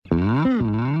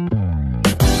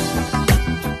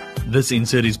This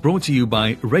insert is brought to you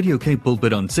by Radio Cape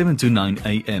Pulpit on 7 to 9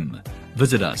 a.m.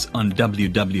 Visit us on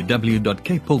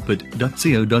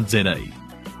www.capepulpit.co.za.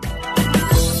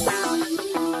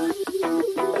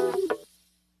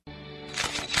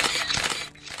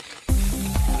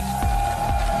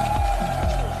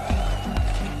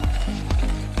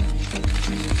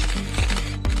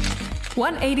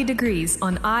 "180 Degrees"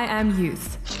 on I Am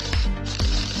Youth.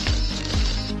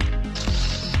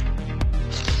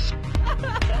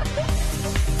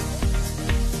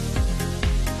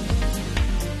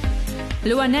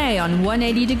 Luane on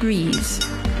 180 Degrees.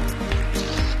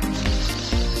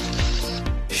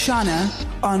 Shauna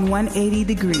on 180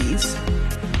 Degrees.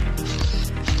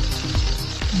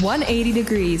 180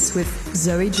 Degrees with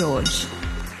Zoe George.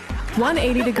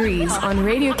 180 Degrees on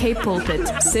Radio Cape Pulpit,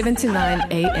 7 to 9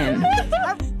 a.m.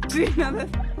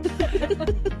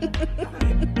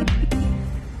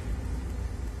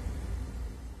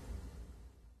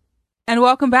 And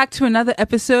welcome back to another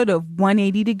episode of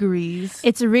 180 Degrees.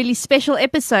 It's a really special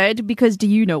episode because do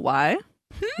you know why?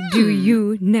 Do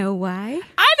you know why?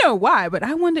 I know why, but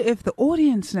I wonder if the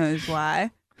audience knows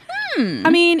why. I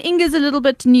mean, Inge's a little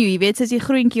bit new. Jy weet, sy's die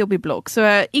groentjie op die blok.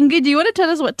 So, Inge, do you want to tell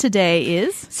us what today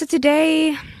is? So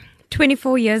today,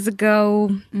 24 years ago,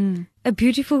 a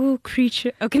beautiful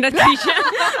creature, okay, not creature,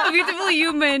 a beautiful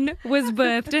human was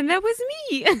birthed, and that was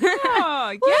me.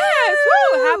 Oh, yes.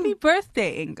 Woo! Happy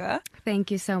birthday, Inga.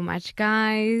 Thank you so much,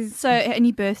 guys. So,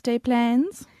 any birthday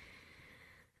plans?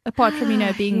 Apart from,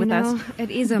 being with us.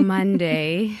 It is a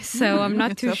Monday, so I'm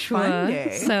not too sure. Fun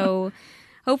day. So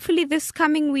hopefully this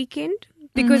coming weekend,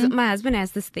 because my husband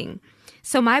has this thing.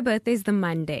 So my birthday is the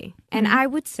Monday, and I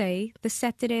would say the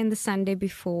Saturday and the Sunday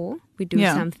before we do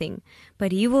something.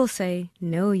 But he will say,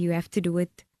 no, you have to do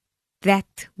it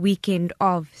that weekend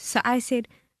of. So I said,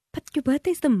 but your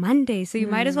birthday is the Monday, so you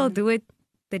might as well do it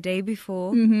the day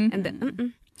before. And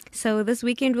then, So this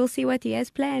weekend we'll see what he has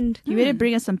planned. You better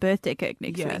bring us some birthday cake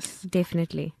next week.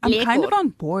 Definitely. I'm kind of on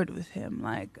board with him.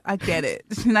 Like, I get it.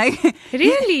 Like,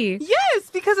 Really? yes,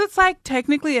 because it's like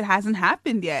technically it hasn't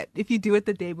happened yet. If you do it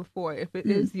the day before, if it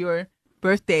is your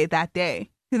birthday that day.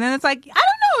 And then it's like, I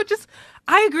don't know,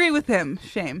 I agree with him.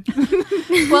 Shame.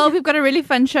 Well, we've got a really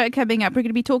fun show coming up. We're going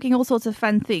to be talking all sorts of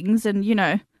fun things and,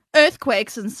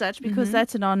 earthquakes and such, because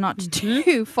that's not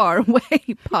too far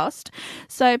away past.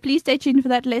 So please stay tuned for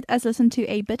that. Let us listen to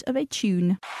a bit of a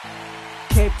tune.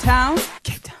 Cape Town.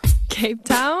 Cape Town? Cape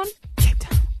Town.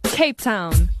 Cape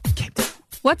Town. Cape Town.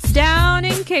 What's down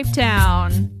in Cape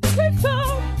Town? Cape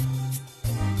Town.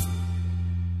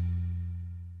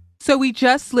 So we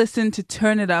just listened to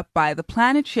Turn It Up by the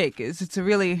Planet Shakers. It's a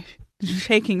really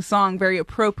shaking song, very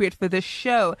appropriate for this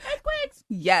show. Earthquakes!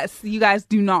 Yes, you guys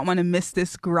do not want to miss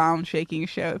this ground shaking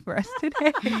show for us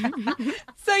today.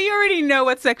 So you already know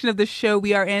what section of the show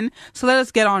we are in, so let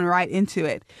us get on right into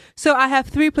it. So I have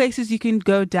 3 places you can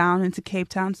go down into Cape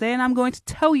Town today, and I'm going to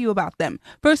tell you about them.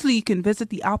 Firstly, you can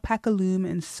visit the Alpaca Loom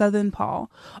in Southern Paarl.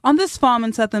 On this farm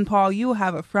in Southern Paarl, you will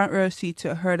have a front row seat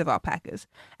to a herd of alpacas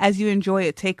as you enjoy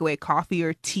a takeaway coffee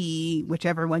or tea,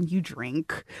 whichever one you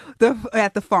drink,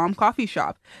 at the farm coffee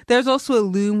shop. There's also a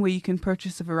loom where you can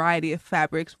purchase a variety of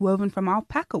fabrics woven from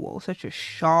alpaca wool, such as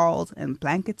shawls and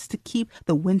blankets to keep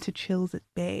the winter chills at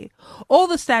bay. All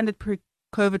the standard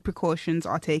COVID precautions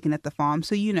are taken at the farm,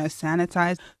 so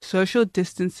sanitize, social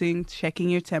distancing, checking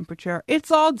your temperature.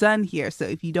 It's all done here, so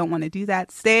if you don't want to do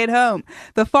that, stay at home.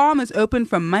 The farm is open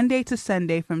from Monday to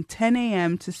Sunday from 10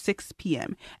 a.m. to 6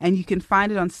 p.m. and you can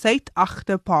find it on Suid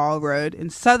Agterpaal Road in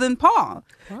Southern Paarl.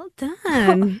 Well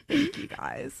done. Thank you,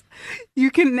 guys.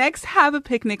 You can next have a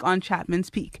picnic on Chapman's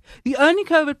Peak. The only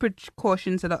COVID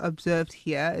precautions that are observed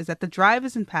here is that the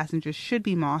drivers and passengers should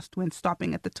be masked when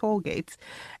stopping at the toll gates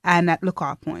and at lookout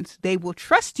points. They will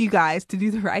trust you guys to do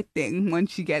the right thing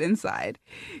once you get inside.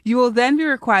 You will then be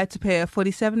required to pay a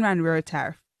 47 Rand road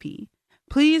tariff fee.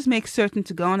 Please make certain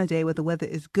to go on a day where the weather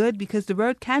is good, because the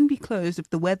road can be closed if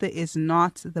the weather is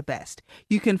not the best.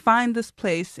 You can find this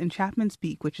place in Chapman's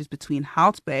Peak, which is between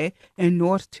Hout Bay and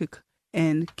Noordhoek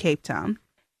in Cape Town.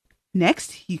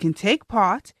 Next, you can take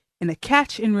part in a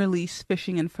catch and release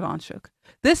fishing in Franschhoek.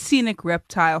 This scenic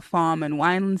reptile farm and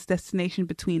winelands destination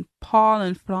between Paarl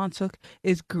and Franschhoek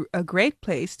is a great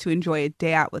place to enjoy a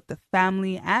day out with the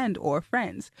family and or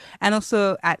friends, and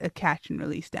also at a catch and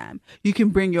release dam. You can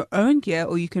bring your own gear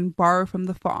or you can borrow from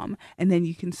the farm, and then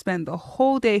you can spend the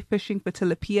whole day fishing for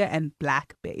tilapia and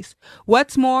black bass.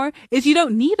 What's more is you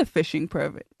don't need a fishing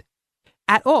permit.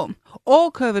 at all. All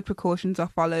COVID precautions are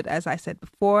followed, as I said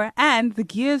before, and the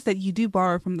gears that you do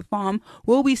borrow from the farm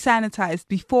will be sanitized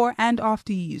before and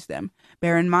after you use them.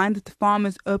 Bear in mind that the farm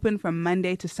is open from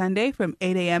Monday to Sunday from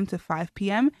 8 a.m. to 5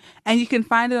 p.m. and you can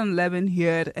find it on Leben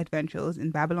here at Adventures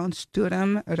in Babylon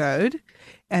Sturm Road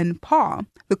and Pa.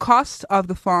 The cost of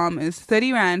the farm is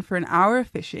 30 Rand for an hour of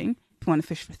fishing. If you want to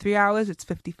fish for 3 hours, it's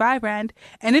 55 Rand.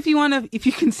 And if you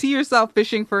can see yourself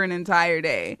fishing for an entire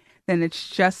day, then it's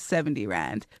just 70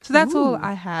 Rand. So that's all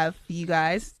I have for you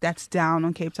guys. That's down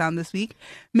on Cape Town this week.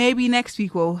 Maybe next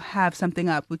week we'll have something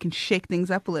up. We can shake things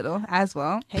up a little as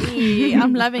well. Hey,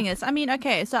 I'm loving this. I mean,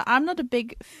 okay, so I'm not a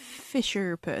big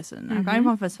fisher person. I'm going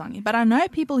from visvanging, but I know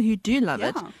people who do love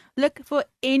it. Look for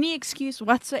any excuse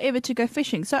whatsoever to go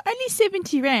fishing. So only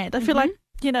 70 Rand. I feel like,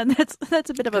 you know, that's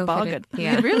a bit of a bargain.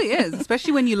 Yeah. It really is,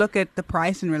 especially when you look at the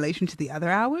price in relation to the other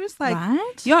hours. Like,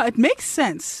 Right? yeah, it makes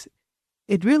sense.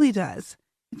 It really does.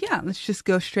 Yeah, let's just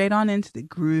go straight on into the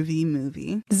groovy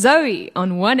movie. Zoe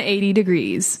on 180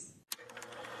 Degrees.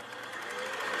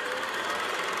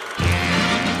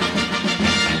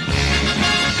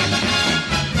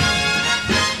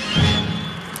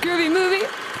 Groovy movie.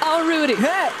 Oh, Rudy.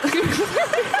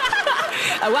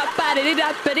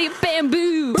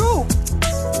 Bamboo.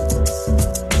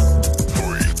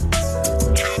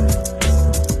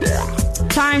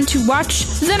 Time to watch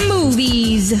the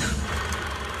movies.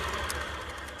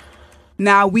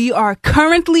 Now, we are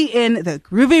currently in the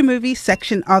groovy movie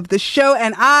section of the show,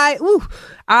 and I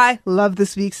love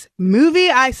this week's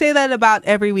movie. I say that about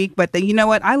every week, but then you know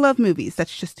what? I love movies.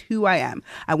 That's just who I am.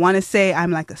 I want to say I'm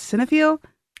like a cinephile.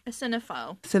 A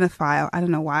cinephile. Cinephile. I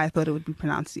don't know why I thought it would be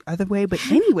pronounced the other way, but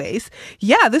anyways,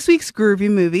 yeah, this week's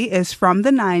groovy movie is from the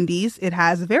 90s. It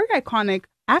has a very iconic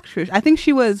actress. I think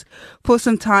she was, for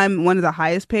some time, one of the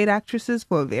highest paid actresses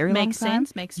for a very long time.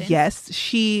 Makes sense. Yes,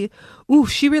 she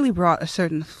really brought a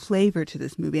certain flavor to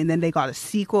this movie. And then they got a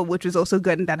sequel, which was also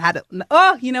good. And that had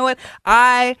you know what?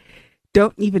 I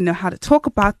don't even know how to talk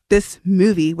about this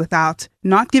movie without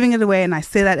not giving it away. And I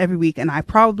say that every week, and I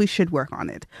probably should work on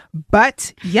it.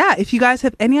 But yeah, if you guys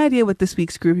have any idea what this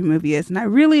week's groovy movie is, and I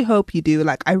really hope you do,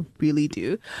 like I really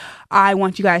do, I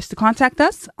want you guys to contact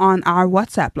us on our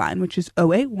WhatsApp line, which is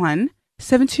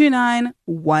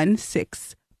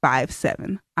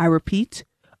 081-729-1657. I repeat,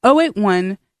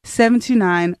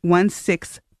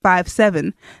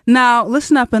 081-729-1657. Now,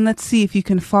 listen up and let's see if you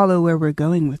can follow where we're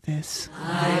going with this.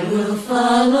 I will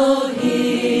follow him.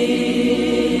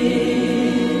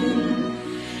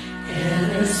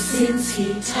 Ever since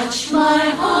he touched my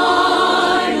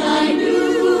heart, I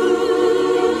knew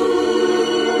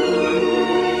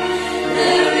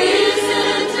there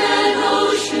isn't an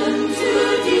ocean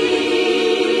too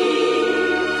deep,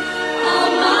 a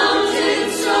mountain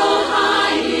so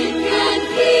high it can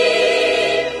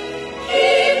keep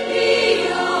me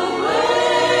away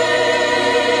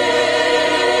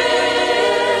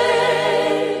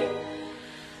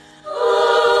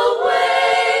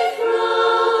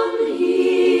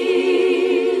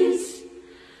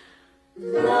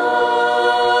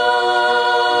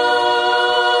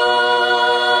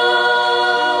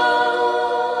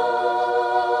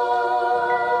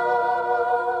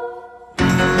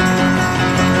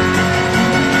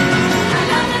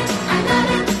from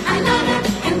his love. I love it,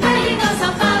 and where he goes,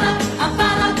 I'll follow.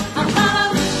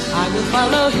 I will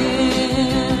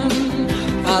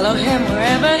follow him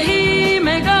wherever he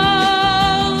may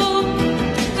go.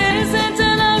 There isn't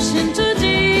an ocean too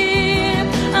deep,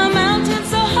 a mountain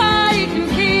so high it can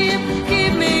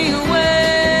keep me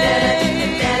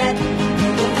away.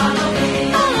 We'll follow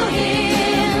him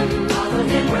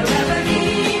wherever he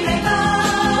may go.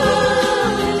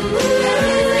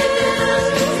 There isn't an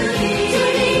ocean too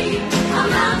deep, a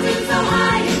mountain so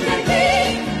high it can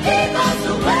keep us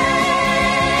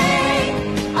away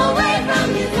from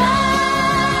his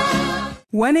love.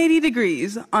 180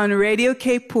 Degrees on Radio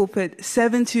Cape Pulpit,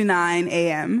 7 to 9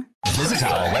 a.m. Visit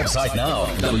our website now,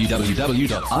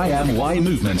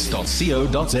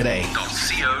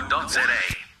 www.imymovements.co.za.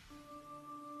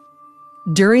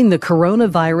 During the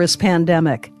coronavirus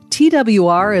pandemic,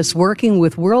 TWR is working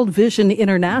with World Vision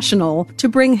International to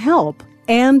bring help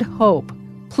and hope.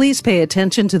 Please pay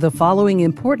attention to the following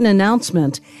important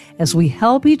announcement as we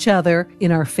help each other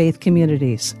in our faith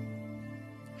communities.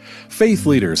 Faith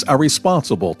leaders are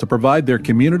responsible to provide their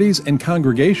communities and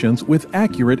congregations with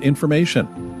accurate information.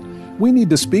 We need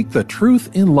to speak the truth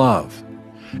in love.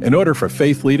 In order for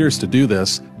faith leaders to do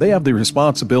this, they have the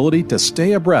responsibility to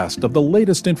stay abreast of the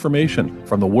latest information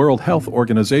from the World Health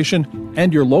Organization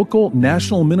and your local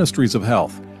national ministries of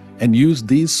health, and use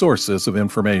these sources of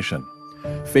information.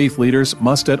 Faith leaders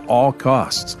must at all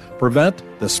costs prevent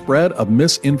the spread of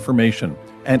misinformation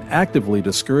and actively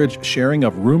discourage sharing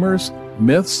of rumors,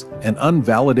 myths, and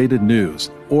unvalidated news,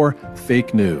 or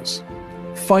fake news.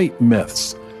 Fight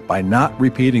myths by not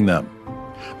repeating them.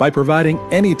 By providing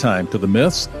any time to the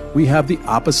myths, we have the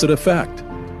opposite effect.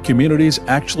 Communities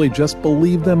actually just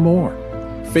believe them more.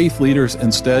 Faith leaders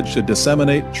instead should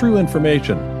disseminate true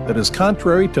information that is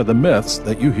contrary to the myths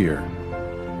that you hear.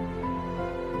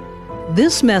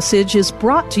 This message is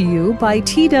brought to you by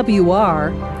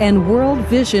TWR and World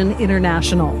Vision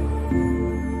International.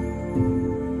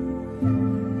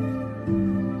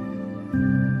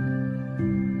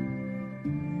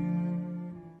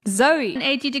 Zoe.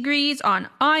 80 degrees on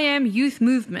I Am Youth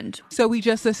Movement. So we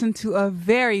just listened to a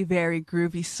very, very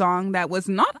groovy song that was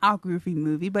not our groovy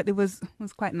movie, but it was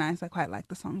quite nice. I quite like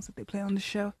the songs that they play on the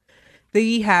show.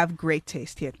 They have great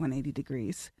taste here at 180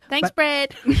 Degrees. Thanks,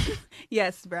 Brad.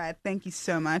 Yes, Brad. Thank you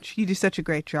so much. You do such a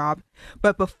great job.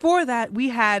 But before that, we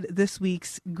had this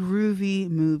week's groovy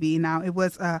movie. Now, it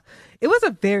was a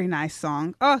very nice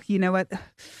song. Oh, you know what?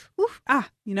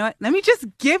 You know what? Let me just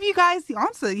give you guys the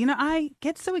answer. You know, I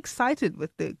get so excited with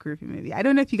the groovy movie. I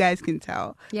don't know if you guys can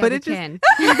tell. Yeah, but we it just... can.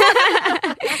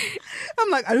 I'm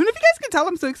like, I don't know if you guys can tell.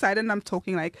 I'm so excited and I'm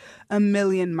talking like a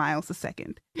million miles a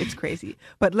second. It's crazy.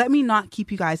 But let me not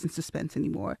keep you guys in suspense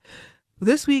anymore.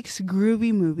 This week's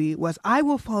groovy movie was I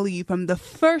Will Follow You from the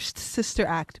first Sister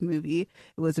Act movie.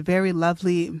 It was a very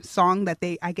lovely song that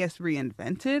they, I guess,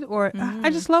 reinvented. Or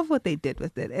I just love what they did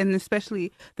with it. And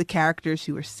especially the characters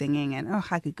who were singing. And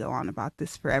I could go on about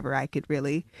this forever. I could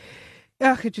really,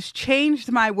 it just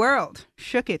changed my world.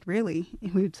 Shook it, really,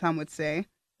 some would say.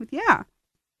 But yeah,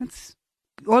 that's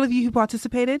all of you who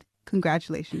participated.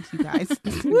 Congratulations, you guys.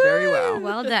 Very well.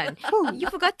 Well done. You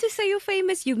forgot to say you're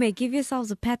famous. You may give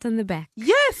yourselves a pat on the back.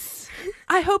 Yes.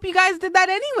 I hope you guys did that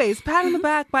anyways. Pat on the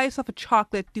back, buy yourself a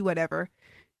chocolate, do whatever.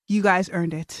 You guys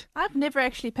earned it. I've never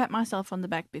actually pat myself on the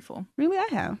back before. Really, I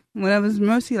have. When I was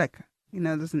mostly like,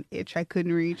 there's an itch I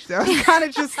couldn't reach. So I was kind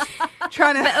of just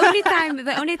trying to...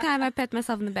 The only time I pat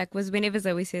myself on the back was whenever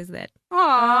Zoe says that.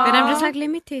 Aww. But I'm just like, let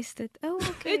me test it. Oh,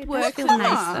 okay. It works. Does feel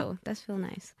nice, though. Does feel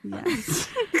nice. Yes.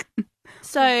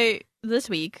 So this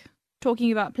week,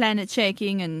 talking about planet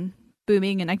shaking and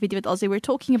booming and like we did with Aussie, we're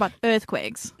talking about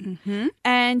earthquakes. Mm-hmm.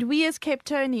 And we as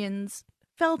Capetonians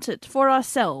felt it for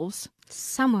ourselves.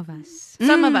 Some of us.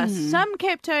 Some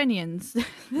Capetonians,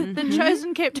 the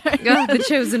chosen Capetonians, The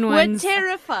chosen ones. were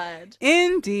terrified.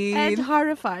 Indeed. And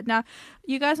horrified. Now,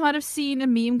 you guys might have seen a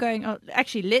meme going,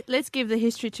 actually, let's give the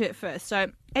history to it first.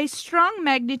 So, a strong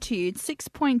magnitude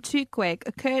 6.2 quake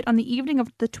occurred on the evening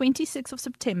of the 26th of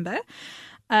September,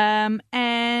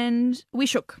 and we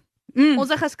shook. Ons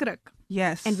het geskrik.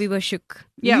 Yes. And we were shook.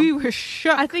 Yeah. We were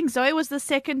shook. I think Zoe was the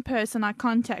second person I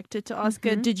contacted to ask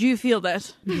her, did you feel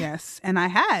that? Yes, and I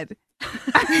had.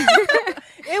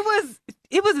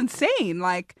 It was insane.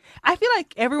 Like, I feel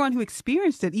like everyone who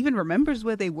experienced it even remembers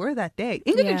where they were that day.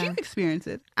 Inga, did you experience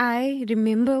it? I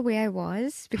remember where I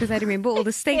was because I remember all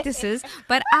the statuses,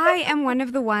 but I am one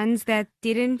of the ones that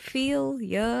didn't feel,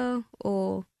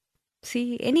 or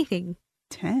see anything.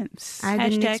 Tense. I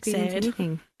didn't Hashtag experience sad.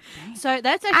 anything. So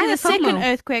that's actually the have second FOMO.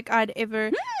 earthquake I'd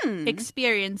ever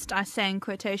experienced, I say in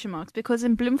quotation marks, because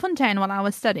in Bloemfontein while I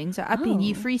was studying, so up in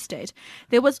Ye Free State,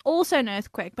 there was also an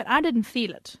earthquake, but I didn't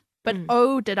feel it. But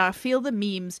did I feel the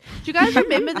memes. Do you guys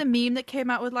remember the meme that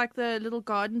came out with like the little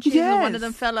garden chairs and one of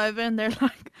them fell over and they're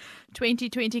like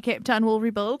 2020 Cape Town will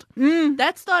rebuild?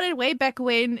 That started way back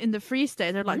when in the Free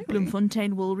State. They're like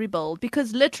Bloemfontein will rebuild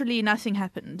because literally nothing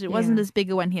happened. It wasn't as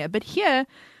big a one here. But here,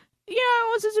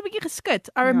 it was just a bit geskit.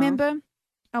 I remember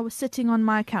I was sitting on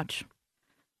my couch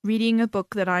reading a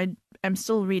book that I am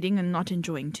still reading and not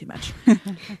enjoying too much.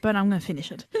 But I'm going to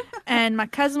finish it. And my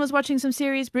cousin was watching some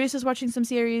series. Bruce was watching some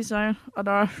series on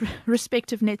our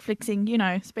respective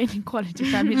Netflixing, spending quality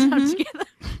family time together.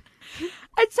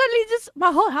 And suddenly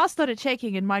my whole house started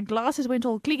shaking and my glasses went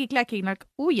all clicky clacking like,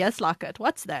 oh yes, like it.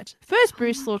 What's that? First,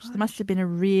 Bruce thought there must have been a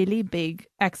really big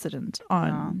accident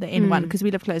on the N1 because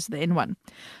we live close to the N1.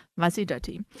 Masi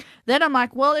dirty. Then I'm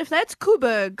like, well, if that's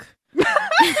Coburg,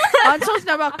 I've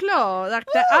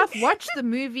watched the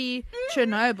movie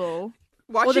Chernobyl.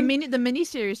 Or the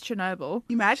miniseries Chernobyl.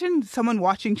 Imagine someone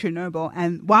watching Chernobyl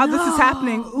and while this is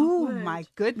happening, my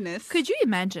goodness. Could you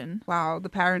imagine? Wow, the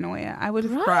paranoia. I would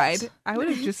have cried. I would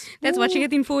have just... That's watching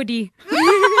it in 4D.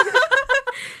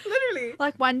 Literally.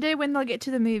 Like one day when they'll get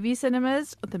to into the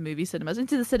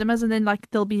cinemas, and then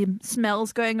like there'll be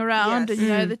smells going around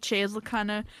and the chairs will kind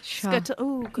of scutter.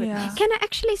 Oh, goodness. Can I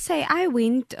actually say I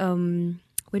went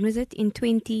when was it? In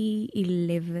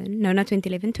 2011? No, not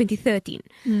 2011,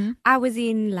 2013. I was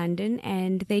in London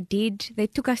and they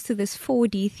took us to this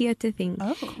 4D theatre thing.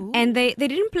 Oh, cool. And they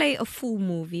didn't play a full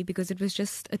movie because it was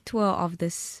just a tour of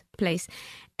this place.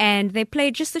 And they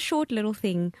played just a short little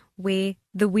thing where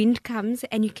the wind comes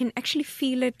and you can actually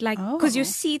feel it, like, because your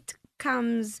seat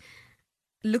comes...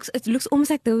 It looks almost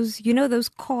like those, those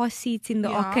car seats in the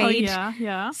arcade.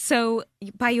 Yeah. So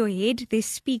by your head, there's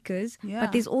speakers,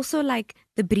 but there's also like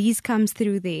the breeze comes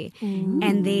through there. Ooh.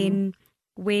 And then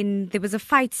when there was a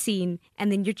fight scene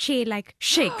and then your chair like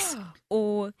shakes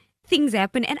or things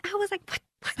happen. And I was like, what?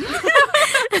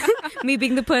 Me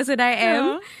being the person I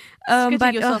am. But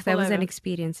that was an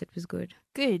experience. It was good.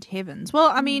 Good heavens. Well,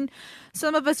 I mean,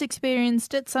 some of us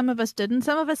experienced it, some of us didn't.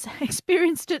 Some of us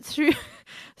experienced it through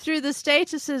the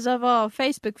statuses of our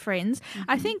Facebook friends.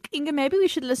 I think, Inga, maybe we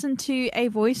should listen to a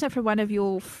voice note from one of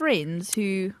your friends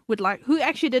who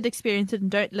actually did experience it and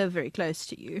don't live very close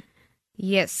to you.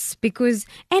 Yes,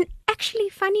 and actually,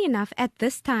 funny enough, at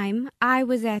this time, I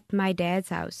was at my dad's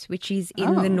house, which is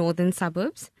in the northern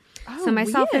suburbs. So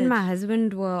myself and my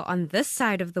husband were on this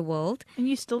side of the world. And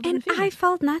you still didn't feel I it?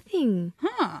 felt nothing.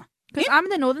 Because I'm in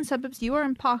the northern suburbs, you are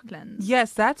in Parklands.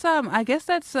 Yes, that's I guess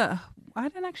that's I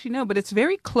don't actually know, but it's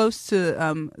very close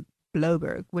to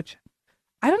Bloberg, which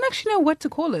I don't actually know what to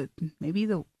call it. Maybe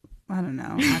I don't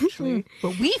know, actually.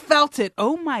 But we felt it.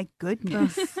 Oh my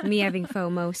goodness. Me having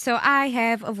FOMO. So I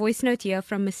have a voice note here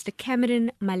from Mr.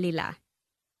 Cameron Malila.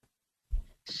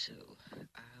 So I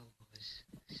was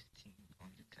sitting on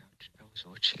the couch. I was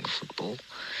watching football,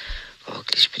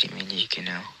 Barclays Premier League, and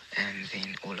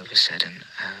then all of a sudden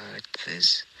I heard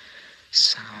this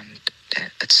sound.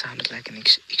 It sounded like an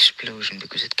explosion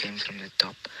because it came from the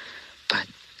top, but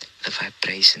the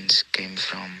vibrations came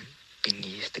from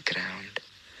beneath the ground.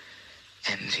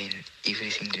 And then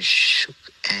everything just shook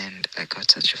and I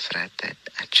got such a fright that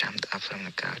I jumped up from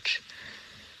the couch,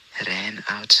 ran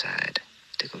outside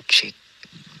to go check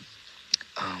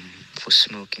for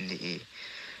smoke in the air,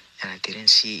 and I didn't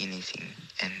see anything.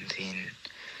 And then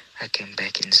I came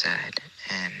back inside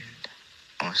and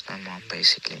asked my mom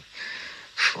basically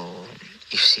for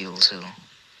if she also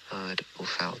heard or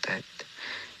felt that,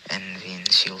 and then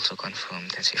she also confirmed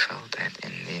that she felt that.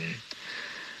 And then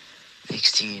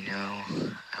next thing you know,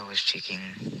 I was checking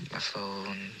my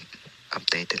phone,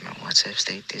 updated my WhatsApp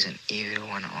status, and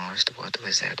everyone asked, what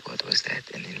was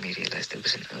that, and then we realized it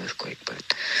was an earthquake. But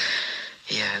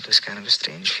yeah, it was kind of a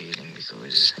strange feeling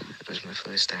because it was my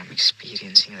first time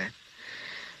experiencing that.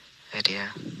 But yeah.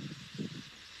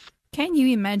 Can you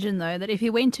imagine, though, that if he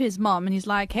went to his mom and he's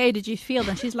like, hey, did you feel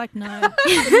that? She's like, no. What are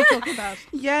you talking about?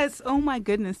 Yes. Oh, my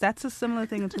goodness. That's a similar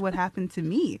thing to what happened to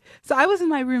me. So I was in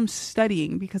my room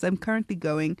studying because I'm currently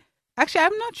going. Actually,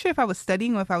 I'm not sure if I was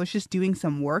studying or if I was just doing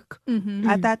some work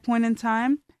at that point in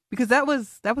time, because that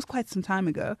was quite some time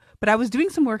ago. But I was doing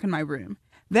some work in my room.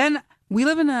 Then we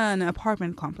live in an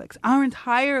apartment complex. Our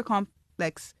entire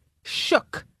complex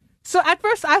shook. So at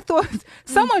first I thought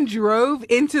someone drove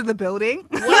into the building.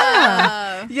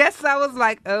 Wow. Yes, I was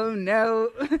like, oh no,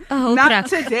 not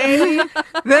today.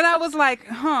 Then I was like,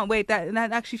 wait, that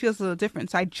actually feels a little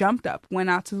different. So I jumped up, went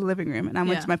out to the living room, and I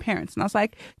went to my parents. And I was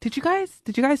like, did you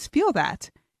guys feel that?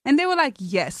 And they were like,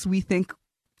 yes, we think,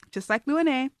 just like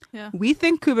Luane, we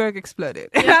think Kuberg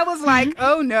exploded. And I was like,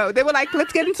 oh no. They were like,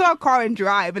 let's get into our car and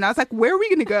drive. And I was like, where are we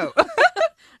going to go?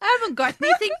 I haven't got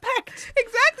anything packed.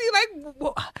 Exactly.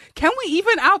 Like, can we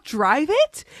even outdrive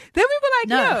it? Then we were like,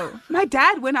 no. My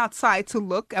dad went outside to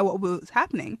look at what was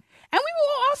happening. And we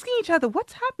were all asking each other,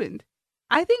 what's happened?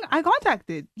 I think I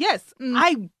contacted. Yes.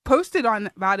 I posted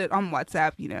about it on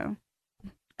WhatsApp,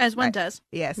 As one does.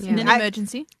 Yes. In an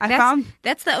emergency.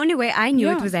 That's the only way I knew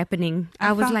it was happening.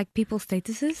 I was like, people's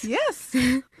statuses? Yes.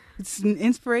 It's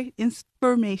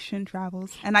information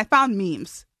travels. And I found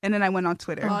memes. And then I went on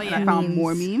Twitter and I found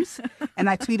more memes.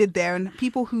 And I tweeted there. And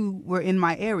people who were in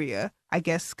my area, I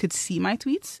guess, could see my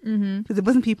tweets. Because it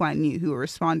wasn't people I knew who were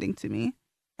responding to me.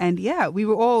 And yeah, we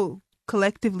were all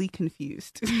collectively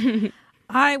confused.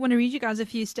 I want to read you guys a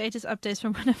few status updates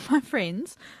from one of my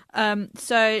friends.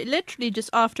 So literally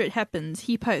just after it happens,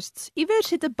 he posts,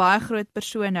 iewers het 'n baie groot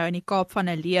persoon nou in die Kaap van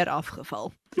 'n leer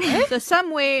afgeval. So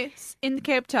somewhere in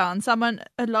Cape Town,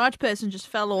 a large person just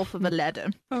fell off of a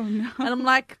ladder. Oh no. And I'm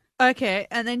like, okay.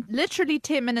 And then literally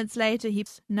 10 minutes later,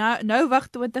 he's no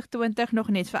wag 2020 nog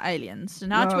net for aliens. So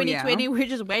now 2020, we're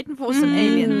just waiting for some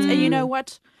aliens. And you know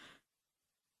what?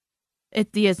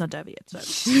 The year's not over yet.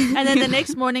 So. And then the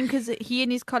next morning, because he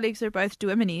and his colleagues are both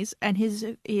dominees, and his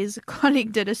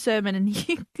colleague did a sermon, and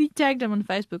he tagged him on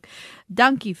Facebook.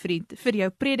 Dankie vriend vir jou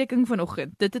prediking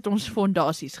vanoggend. Dit het ons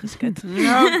fondasies geskit.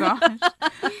 Oh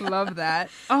gosh, love that.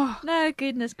 Oh no,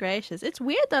 goodness gracious! It's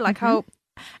weird though, like how.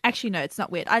 Actually, no, it's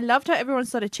not weird. I loved how everyone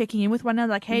started checking in with one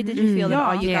another, like, "Hey, did you feel that?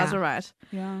 Are you guys all right?"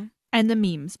 Yeah. And the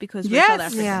memes, because we're South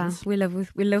Africans. Yeah,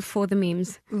 we live for the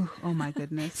memes. Ooh, oh my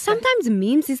goodness. Sometimes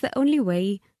memes is the only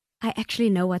way I actually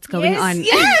know what's going on.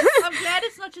 Yes, I'm glad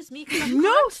it's not just me.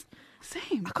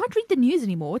 Same. I can't read the news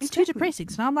anymore. It's too depressing.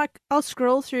 So now I'm like, I'll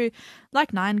scroll through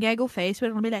like 9gag or Facebook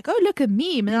and I'll be like, oh, look, a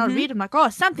meme. And then I'll read them like, oh,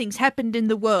 something's happened in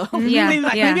the world. Maybe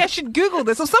I should Google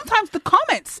this. Or sometimes the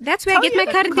comments. That's where I get my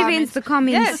current events, the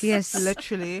comments. Yes.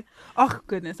 Literally. Oh,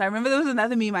 goodness. I remember there was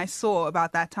another meme I saw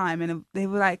about that time. And they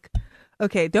were like,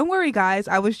 okay, don't worry, guys.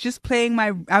 I was just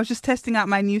testing out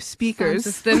my new speakers.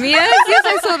 System. Yes,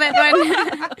 I saw that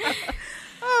one.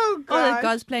 Oh, God. Or that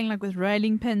guy's playing like with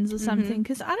rolling pins or something.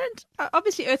 Because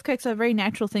obviously earthquakes are a very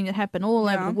natural thing that happen all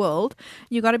over the world.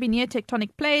 You got to be near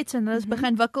tectonic plates and as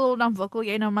begin wikkel, dan wikkel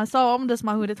jy nou maar saam. Dis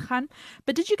maar hoe dit gaan.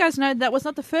 But did you guys know that was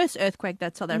not the first earthquake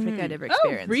that South Africa had ever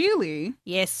experienced? Oh, really?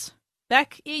 Yes.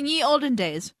 Back in ye olden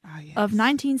days of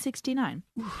 1969.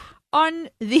 On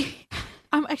the...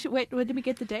 actually, wait, let me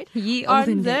get the date.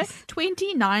 On the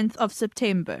 29th of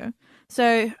September.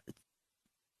 So...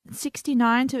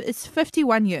 69 to it's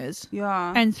 51 years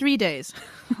and 3 days.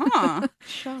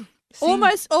 Sure.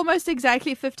 Almost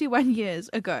exactly 51 years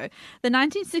ago. The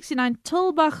 1969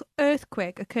 Tilburg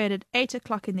earthquake occurred at 8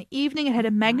 o'clock in the evening. It had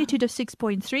a magnitude of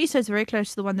 6.3, so it's very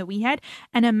close to the one that we had,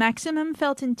 and a maximum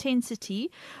felt intensity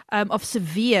of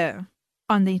severe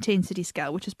on the intensity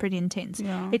scale, which is pretty intense.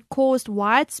 It caused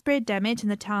widespread damage in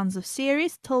the towns of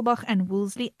Ceres, Tilburg and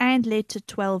Wolseley and led to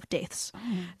 12 deaths.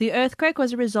 The earthquake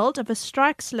was a result of a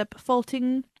strike slip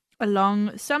faulting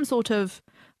along some sort of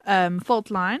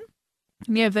fault line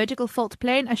near a vertical fault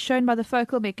plane as shown by the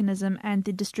focal mechanism and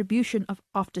the distribution of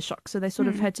aftershocks. So they sort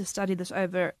of had to study this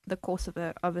over the course of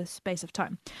a space of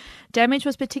time. Damage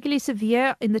was particularly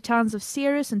severe in the towns of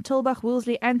Ceres and Tilburg,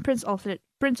 Wolseley and Prince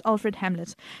Alfred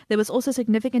Hamlet. There was also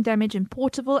significant damage in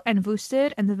Porterville and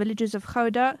Worcester and the villages of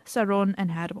Gouda, Saron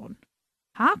and Herborn.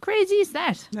 How crazy is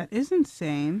that? That is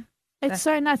insane. It's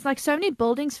so nuts. Like, so many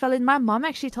buildings fell in. My mom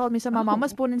actually told me. So my mom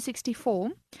was born in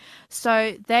 1964.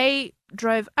 So they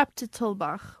drove up to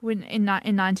Tilburg in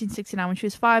 1969 when she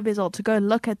was 5 years old to go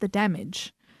look at the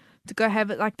damage. To go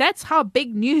have it. Like, that's how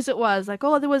big news it was. Like,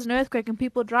 oh, there was an earthquake and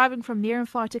people driving from near and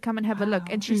far to come and have a look.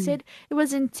 And she said it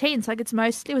was intense. Like,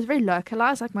 it was very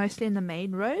localized, like mostly in the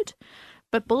main road.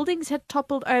 But buildings had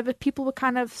toppled over. People were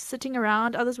kind of sitting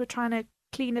around. Others were trying to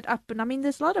clean it up, and I mean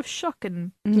there's a lot of shock,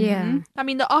 and I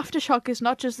mean the aftershock is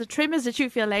not just the tremors that you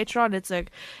feel later on. It's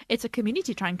a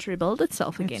community trying to rebuild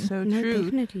itself again. It's so true.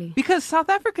 Definitely. Because South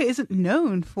Africa isn't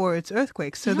known for its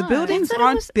earthquakes, so the buildings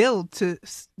aren't built to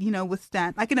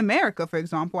withstand. Like in America, for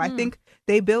example, I think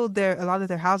they build a lot of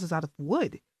their houses out of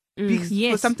wood.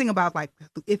 Because something about like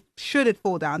should it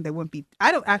fall down, there won't be.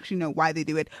 I don't actually know why they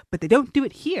do it, but they don't do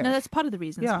it here. No, that's part of the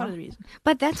reason. That's part of the reason.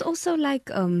 But that's also like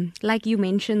you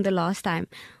mentioned the last time.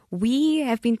 We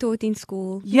have been taught in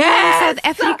school. Yes, South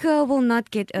Africa will not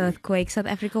get earthquakes. South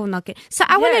Africa will not get. So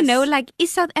I want to know, like,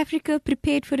 is South Africa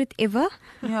prepared for it ever?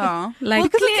 Yeah, like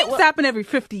because things happen every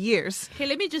 50 years. Okay,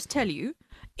 let me just tell you.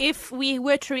 If we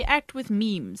were to react with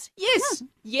memes, yes,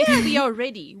 we are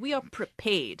ready. We are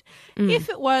prepared. If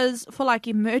it was for like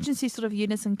emergency sort of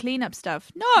units and cleanup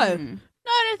stuff, no, I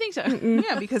don't think so.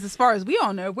 Yeah, because as far as we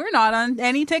all know, we're not on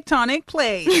any tectonic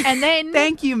plate. And then,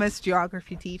 thank you, Miss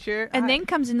Geography teacher. And then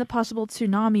comes in the possible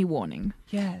tsunami warning.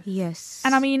 Yes.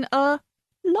 And I mean, a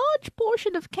large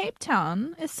portion of Cape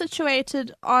Town is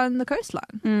situated on the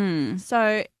coastline.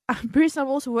 So, Bruce and I'm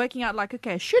also working out, like,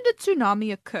 okay, should a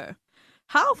tsunami occur,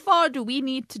 how far do we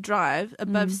need to drive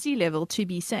above sea level to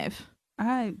be safe?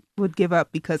 I would give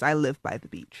up because I live by the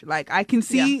beach. Like, I can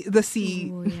see the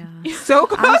sea so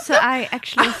close. I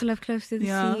actually also live close to the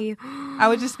sea. I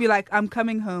would just be like, I'm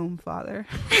coming home, Father.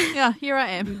 Yeah, here I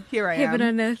am. Heaven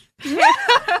on earth.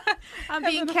 I'm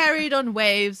being carried on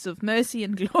waves of mercy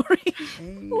and glory.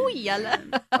 Oh, yalla.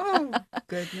 Oh,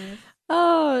 goodness.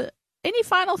 Oh, any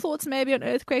final thoughts maybe on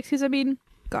earthquakes? Because, I mean,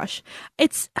 gosh,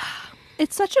 it's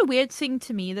such a weird thing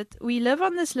to me that we live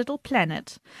on this little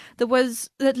planet that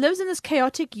lives in this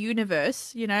chaotic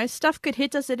universe. You know, stuff could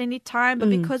hit us at any time, but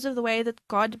because of the way that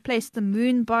God placed the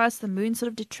moon by us, the moon sort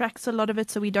of detracts a lot of it,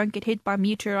 so we don't get hit by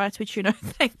meteorites, which, you know,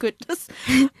 thank goodness.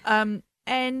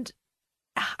 And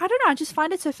I don't know. I just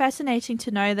find it so fascinating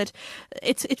to know that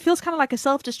it feels kind of like a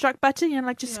self-destruct button.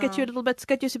 Like just skit you a little bit,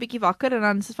 skit you so 'n bietjie wakker, and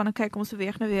dan is van okay, kom ons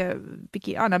beweeg nou weer 'n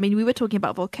bietjie aan. I mean, we were talking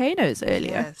about volcanoes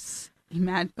earlier. Yes.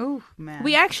 Man. Oh, man.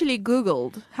 We actually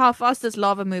Googled how fast does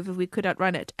lava move if we could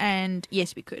outrun it, and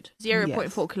yes, we could.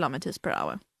 0.4 kilometers per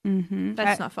hour. Mm-hmm.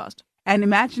 That's not fast. And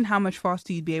imagine how much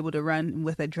faster you'd be able to run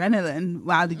with adrenaline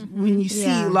when you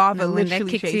see lava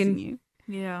literally chasing you.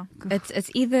 Yeah. It's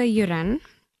either you run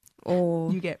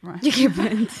or you get run. You get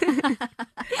burnt.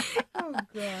 Oh, God.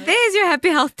 There's your happy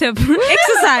health tip.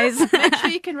 Exercise. Make sure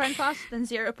you can run faster than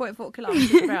 0.4 kilometers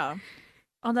per hour.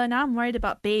 Although now I'm worried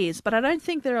about bears, but I don't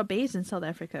think there are bears in South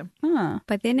Africa.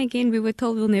 But then again, we were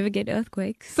told we'll never get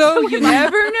earthquakes. So you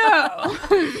never know.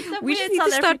 We just need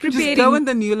to start preparing. Just go in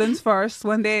the Newlands forest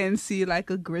one day and see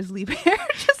like a grizzly bear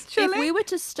just chilling. If we were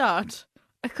to start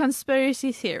a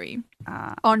conspiracy theory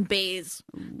on bears,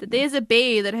 that there's a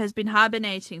bear that has been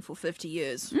hibernating for 50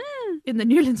 years in the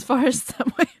Newlands forest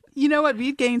somewhere. You know what?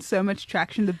 We'd gain so much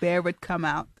traction, the bear would come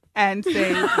out and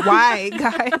say, why,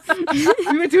 guys?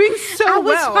 We were doing so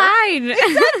well. I was fine.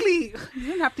 Exactly. You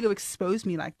don't have to go expose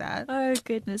me like that. Oh,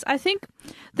 goodness. I think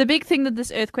the big thing that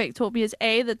this earthquake taught me is,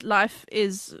 A, that life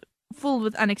is full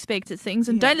with unexpected things.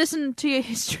 And don't listen to your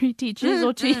history teachers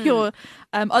or to your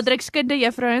Odrikskunde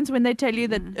juffrouens when they tell you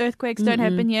that earthquakes don't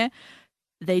happen here.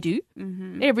 They do.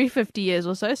 Every 50 years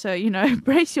or so. So,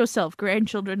 brace yourself,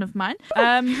 grandchildren of mine.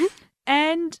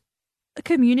 And a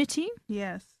community.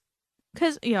 Yes.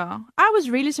 Because, I was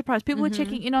really surprised. People were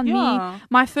checking in on me.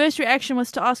 My first reaction was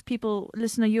to ask people,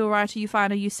 listen, are you all right? Are you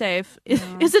fine? Are you safe?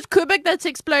 Is it Kubik that's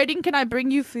exploding? Can I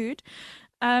bring you food?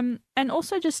 And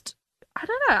also just, I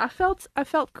don't know, I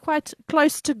felt quite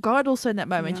close to God also in that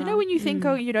moment. You know, when you think,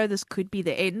 this could be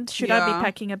the end. Should I be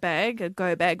packing a bag, a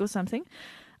go bag or something?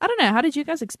 I don't know. How did you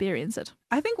guys experience it?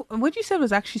 I think what you said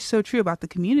was actually so true about the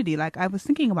community. Like, I was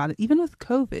thinking about it, even with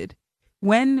COVID,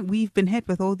 when we've been hit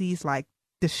with all these, like,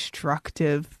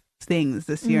 destructive things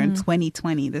this year in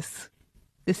 2020, this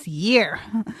year,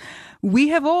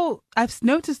 I've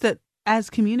noticed that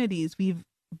as communities, we've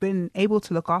been able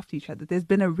to look after each other. There's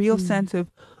been a real sense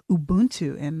of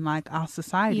Ubuntu in like our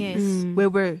society, where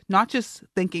we're not just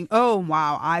thinking, oh,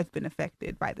 wow, I've been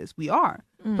affected by this. We are.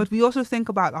 But we also think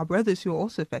about our brothers who are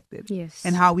also affected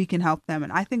and how we can help them.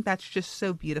 And I think that's just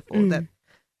so beautiful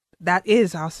that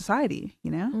is our society,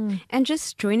 And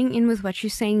just joining in with what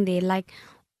you're saying there, like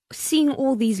seeing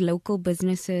all these local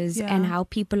businesses and how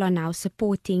people are now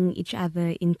supporting each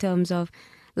other in terms of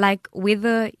like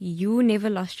whether you never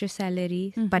lost your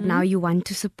salary, but now you want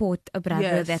to support a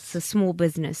brother that's a small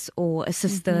business or a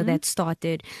sister that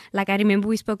started. Like I remember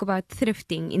we spoke about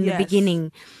thrifting in the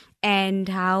beginning and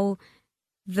how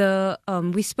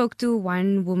we spoke to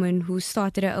one woman who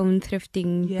started her own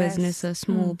thrifting business, a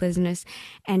small business,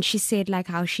 and she said like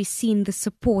how she's seen the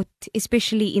support,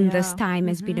 especially in this time,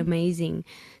 has been amazing.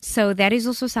 So that is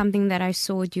also something that I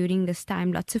saw during this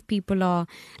time. Lots of people are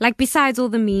like, besides all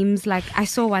the memes, like I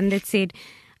saw one that said,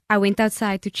 I went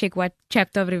outside to check what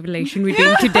chapter of Revelation we're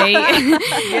doing today.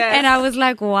 And I was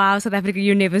like, wow, South Africa,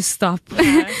 you never stop.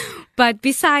 But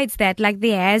besides that, like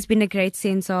there has been a great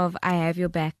sense of, I have your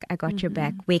back, I got your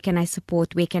back. Where can I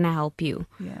support? Where can I help you?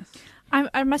 Yes.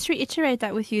 I must reiterate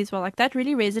that with you as well. Like that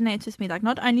really resonates with me. Like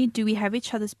not only do we have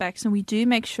each other's backs and we do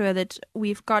make sure that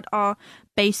we've got our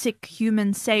basic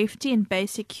human safety and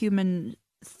basic human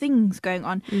things going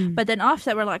on, but then after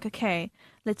that we're like, okay,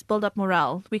 let's build up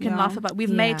morale. We can laugh about.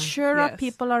 We've made sure our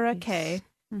people are okay.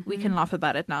 We can laugh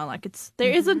about it now. Like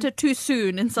there isn't a too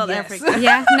soon in South Africa.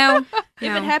 Yeah, no.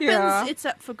 If it happens, it's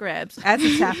up for grabs. As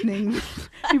it's happening,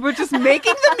 people are just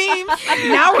making the memes.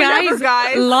 Now we're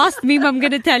guys. Last meme I'm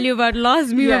going to tell you about.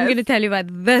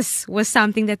 This was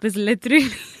something that was literally.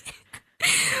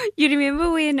 You remember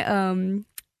when I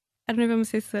don't know if I'm going to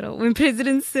say Cyril. When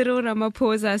President Cyril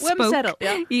Ramaphosa spoke. Cyril,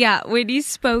 when he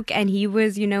spoke and he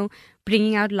was,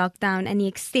 bringing out lockdown and he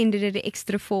extended it an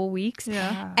extra 4 weeks.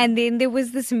 Yeah. And then there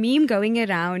was this meme going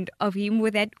around of him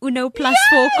with that Uno plus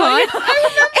 4 card.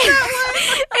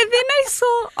 And then I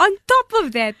saw on top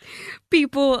of that,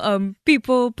 people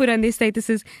put on their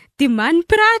statuses, die man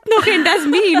praat nog en das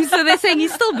memes. So they're saying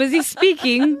he's still busy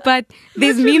speaking, but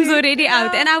there's memes already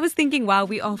out. And I was thinking, wow,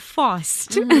 we are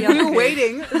fast. We were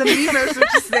waiting. The memers were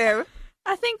just there.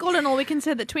 I think all in all, we can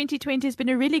say that 2020 has been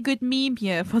a really good meme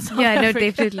year for South Africa. Yeah, no,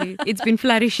 definitely. It's been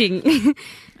flourishing.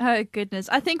 Oh, goodness.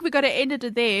 I think we got to end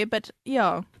it there, but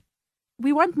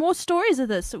we want more stories of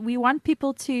this. We want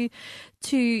people to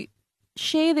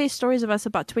share their stories of us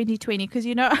about 2020 because,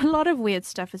 a lot of weird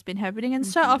stuff has been happening. And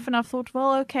so often I've thought,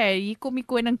 well, okay, you call me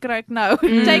Queen and Crack now.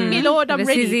 Take me, Lord, I'm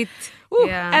ready. Ooh,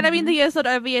 Yeah. And I mean, the year's not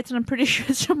over yet, and I'm pretty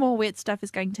sure some more weird stuff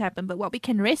is going to happen. But what we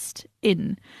can rest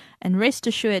in and rest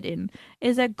assured in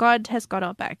is that God has got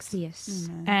our backs. Yes.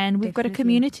 And we've got a Definitely.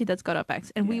 community that's got our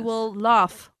backs. And we Yes. will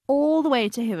laugh all the way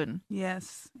to heaven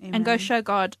Yes. Amen. and go show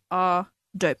God our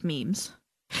dope memes.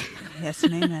 Yes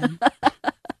and amen.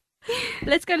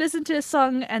 Let's go listen to a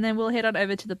song, and then we'll head on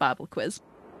over to the Bible quiz.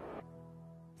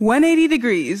 180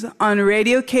 degrees on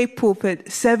Radio Cape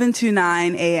Pulpit, 7 to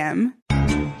 9 a.m.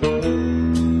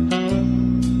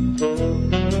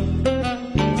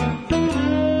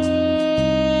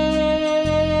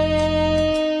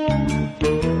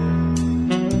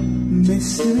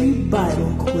 Mystery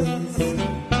Bible Quiz.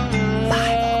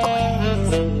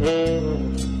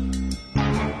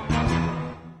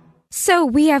 So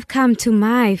we have come to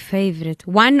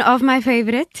one of my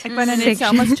favorite Ek wou nou net sê, I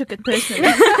almost took it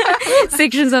personally.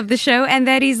 sections of the show, and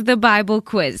that is the Bible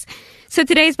quiz. So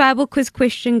today's Bible quiz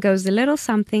question goes a little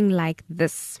something like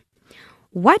this.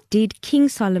 What did King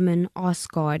Solomon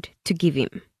ask God to give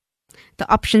him?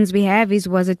 The options we have is,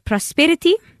 was it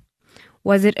prosperity?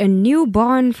 Was it a new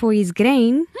barn for his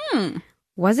grain?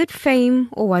 Was it fame,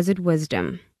 or was it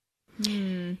wisdom?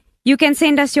 You can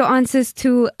send us your answers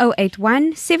to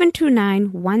 081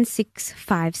 729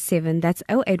 1657. That's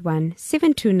 081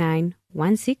 729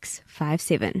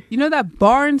 1657. You know, that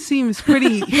barn seems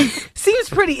pretty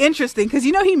interesting because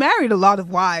he married a lot of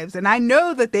wives, and I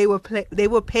know that they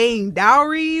were paying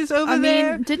dowries over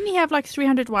there. Didn't he have like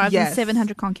 300 wives Yes. and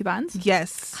 700 concubines?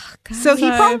 Yes. So he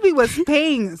probably was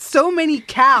paying so many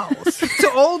cows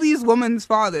to all these women's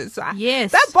fathers. So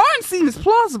Yes. that barn seems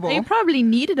plausible. They probably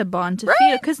needed a barn to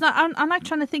feed it, because I'm like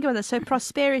trying to think about this. So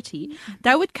prosperity,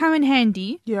 that would come in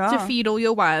handy to feed all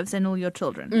your wives and all your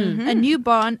children. A new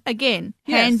barn, again,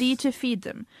 handy to feed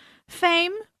them.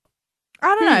 Fame,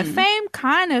 I don't know. Fame,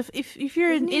 kind of. If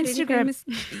you're an Instagram,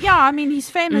 yeah, I mean he's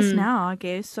famous now, I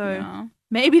guess. So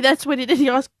maybe that's what he did. He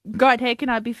asked God, "Hey, can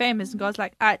I be famous?" And God's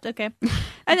like, "Alright, okay."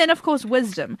 And then of course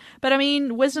wisdom. But I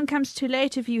mean, wisdom comes too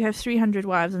late if you have 300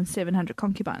 wives and 700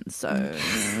 concubines. So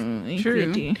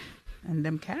True. And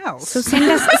them cows. So send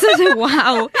us,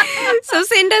 wow. So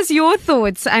send us your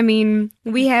thoughts. I mean,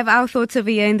 we have our thoughts over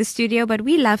here in the studio, but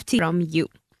we love to hear from you.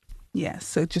 Yes,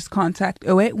 so just contact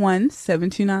 081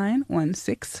 729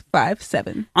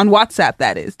 1657. On WhatsApp,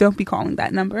 that is. Don't be calling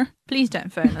that number. Please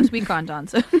don't phone us. We can't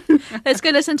answer. Let's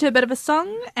go listen to a bit of a song,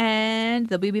 and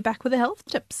then we'll be back with the health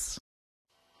tips.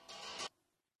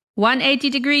 180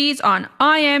 degrees on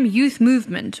I Am Youth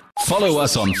Movement. Follow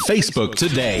us on Facebook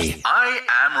today. I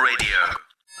Am Radio.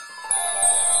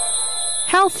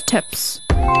 Health tips.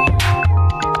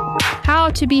 How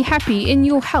to be happy in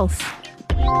your health.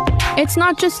 It's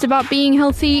not just about being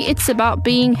healthy, it's about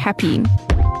being happy.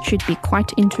 Should be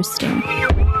quite interesting.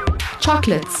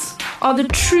 Chocolates are the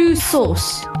true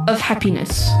source of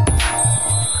happiness.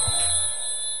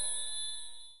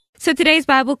 So today's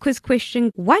Bible quiz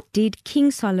question, what did King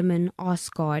Solomon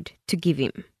ask God to give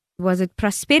him? Was it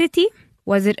prosperity?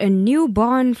 Was it a new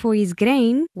barn for his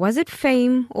grain? Was it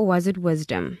fame, or was it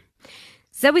wisdom?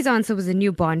 Zoe's answer was a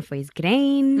new barn for his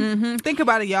grain. Think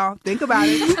about it, y'all. Think about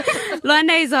it.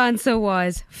 Lande's answer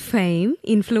was fame,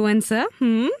 influencer.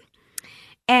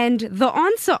 And the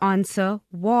answer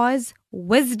was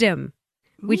wisdom,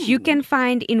 which you can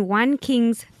find in 1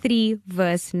 Kings 3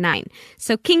 verse 9.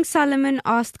 So King Solomon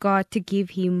asked God to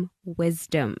give him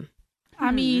wisdom.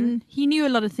 I mean, he knew a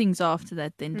lot of things after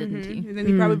that then, didn't he? And then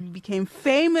he probably became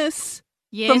famous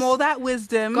Yes. from all that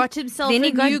wisdom. Got himself Then a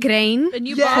he got new grain a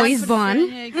new Yes. for his barn.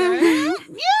 There you go.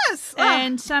 Yes.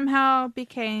 And somehow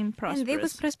became prosperous. And there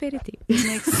was prosperity.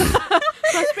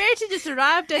 Prosperity just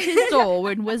arrived at his door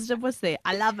when wisdom was there.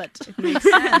 I love it. Makes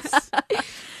sense.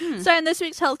 So in this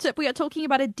week's health tip, we are talking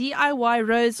about a DIY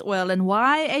rose oil. And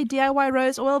why a DIY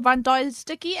rose oil? Van die is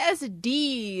sticky as a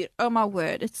D. Oh my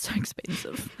word, it's so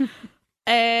expensive.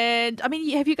 And I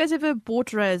mean, have you guys ever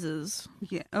bought roses?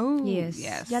 Yeah. Oh, Yes.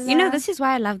 yes. You know, this is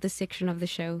why I love this section of the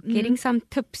show. Getting some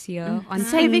tips here on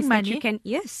Saving things that money. you can,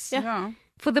 yes, Yeah.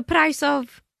 for the price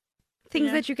of things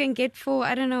Yeah. that you can get for,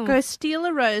 I don't know. Go steal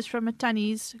a rose from a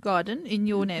Tanny's garden in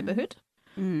your neighborhood.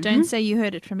 Don't say you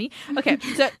heard it from me. Okay,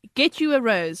 so get you a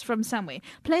rose from somewhere.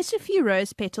 Place a few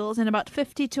rose petals in about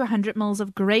 50 to 100 mils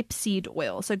of grapeseed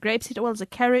oil. So grapeseed oil is a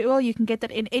carrier oil. You can get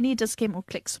that in any Dis-Chem or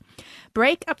Clicks.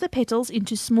 Break up the petals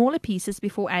into smaller pieces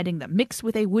before adding them. Mix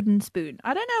with a wooden spoon.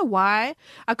 I don't know why.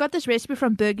 I got this recipe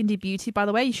from Burgundy Beauty, by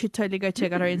the way. You should totally go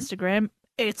check out our Instagram.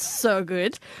 It's so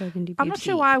good. Burgundy I'm not Beauty.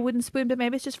 sure why I wouldn't spoon, but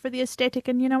maybe it's just for the aesthetic,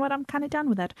 and you know what? I'm kind of done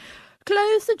with that.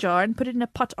 Close the jar and put it in a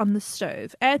pot on the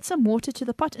stove. Add some water to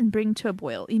the pot and bring to a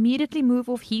boil. Immediately move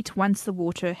off heat once the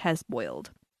water has boiled.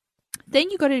 Then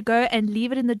you got to go and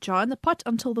leave it in the jar in the pot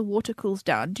until the water cools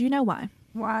down. Do you know why?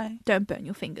 Why? Don't burn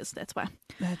your fingers, that's why.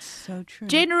 That's so true.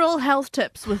 General health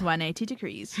tips with 180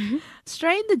 degrees.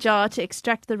 Strain the jar to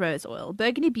extract the rose oil.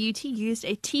 Burgundy Beauty used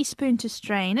a teaspoon to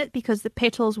strain it because the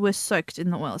petals were soaked in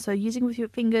the oil. So using with your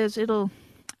fingers, it'll...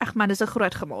 Ach man, dis 'n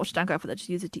groot gemors. Don't go for that. Just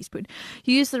use a teaspoon.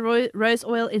 Use the rose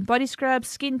oil in body scrubs,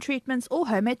 skin treatments, or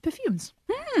homemade perfumes.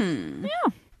 Yeah.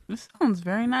 This sounds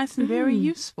very nice and very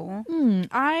useful.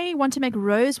 I want to make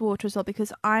rose water as well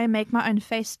because I make my own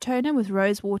face toner with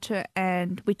rose water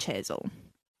and witch hazel.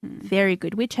 Very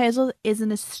good. Witch hazel is an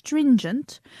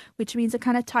astringent, which means it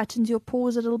kind of tightens your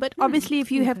pores a little bit. Obviously, if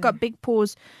you have got big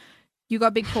pores, you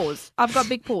got big pores. I've got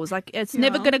big pores. Like, it's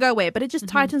never going to go away, but it just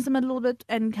tightens them a little bit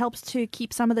and helps to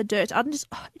keep some of the dirt out. And it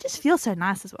just feels so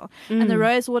nice as well. And the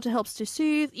rose water helps to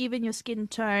soothe even your skin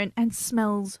tone and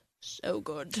smells so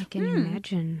good. I can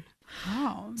imagine.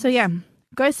 Wow. So yeah,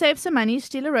 go save some money,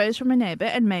 steal a rose from a neighbor,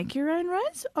 and make your own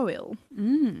rose oil.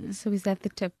 So is that the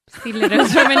tip? Steal a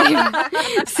rose from a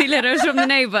neighbor. Steal a rose from the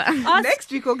neighbor. Next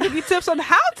week we'll give you tips on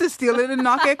how to steal it and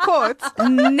not get caught.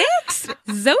 Next,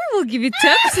 Zoe will give you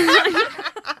tips.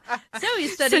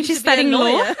 Zoe's Since she's studying law.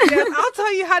 Yes, I'll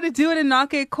tell you how to do it and not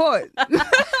get caught.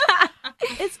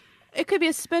 It could be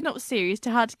a spin-off series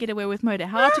to How to Get Away with Murder,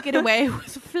 How to Get Away with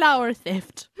Flower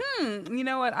Theft. You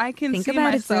know what? I can Think see about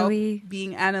it, myself Zoe.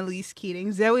 being Annalise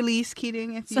Keating. Zoe Lise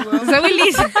Keating, if you will. Zoe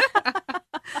Lisa.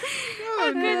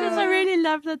 Oh goodness, I really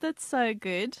love that. That's so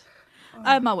good.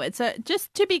 Oh my word. So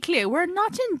just to be clear, we're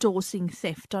not endorsing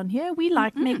theft on here. We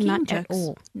like making Not jokes. at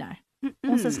all. No.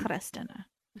 Ons is gerustig nou.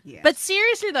 Yes. But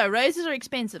seriously though, roses are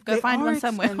expensive. Go They find are one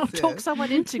somewhere. Or expensive. talk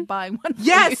someone into buying one. for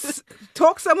Yes,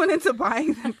 talk someone into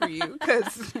buying them for you,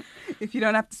 because if you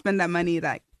don't have to spend that money,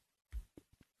 like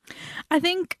you. I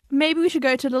think maybe we should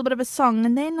go to a little bit of a song,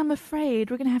 and then I'm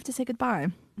afraid we're going to have to say goodbye.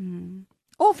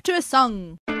 Off to a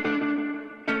song.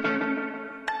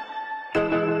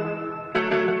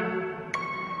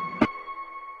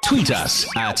 Tweet us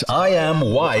at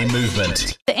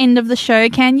IamYMovement. The end of the show.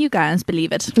 Can you guys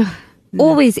believe it?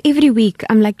 Always, every week,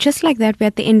 I'm like, just like that, we're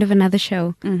at the end of another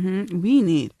show. we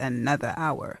need another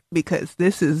hour because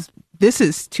this is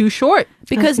too short.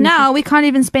 Because now we can't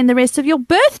even spend the rest of your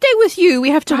birthday with you. We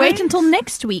have to wait until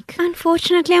next week.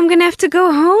 Unfortunately, I'm going to have to go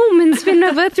home and spend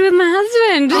my birthday with my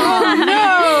husband.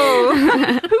 Oh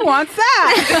no! Who wants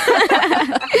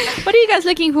that? What are you guys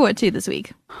looking forward to this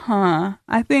week?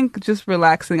 I think just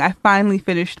relaxing. I finally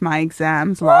finished my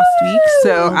exams last week,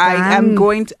 so I am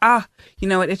going to. You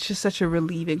know what? It's just such a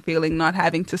relieving feeling not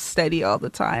having to study all the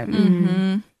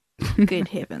time. Good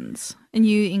heavens. And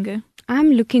you, Ingo?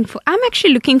 I'm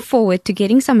actually looking forward to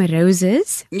getting some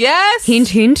roses. Yes. Hint,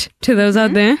 hint to those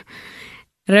out there.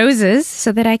 Roses,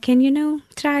 so that I can,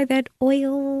 try that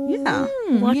oil. Yeah.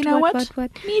 You know what?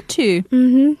 Me too.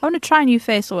 I want to try new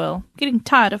face oil. Getting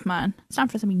tired of mine. It's time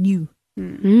for something new.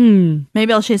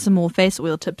 Maybe I'll share some more face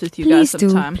oil tips with you guys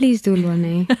sometime. Please do,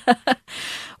 Lorne.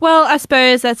 Well, I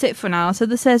suppose that's it for now. So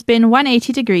this has been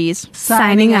 180 Degrees.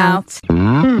 Signing out.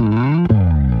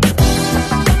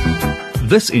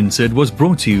 This insert was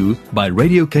brought to you by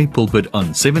Radio K Pulpit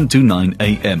on 7 to 9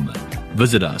 a.m.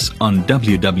 Visit us on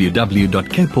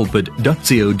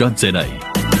www.kpulpit.co.za.